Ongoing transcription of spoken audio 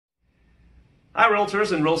Hi,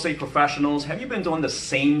 realtors and real estate professionals. Have you been doing the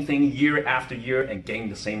same thing year after year and getting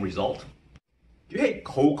the same result? Do you hate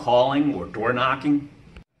cold calling or door knocking?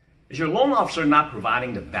 Is your loan officer not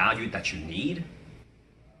providing the value that you need?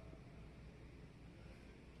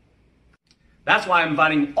 That's why I'm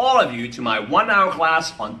inviting all of you to my 1-hour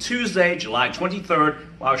class on Tuesday, July 23rd,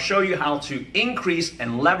 where I'll show you how to increase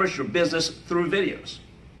and leverage your business through videos.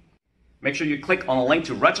 Make sure you click on the link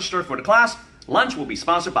to register for the class. Lunch will be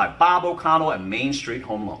sponsored by Bob O'Connell at Main Street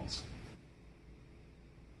Home Loans.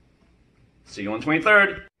 See you on the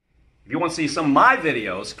 23rd. If you want to see some of my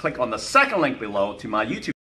videos, click on the second link below to my YouTube.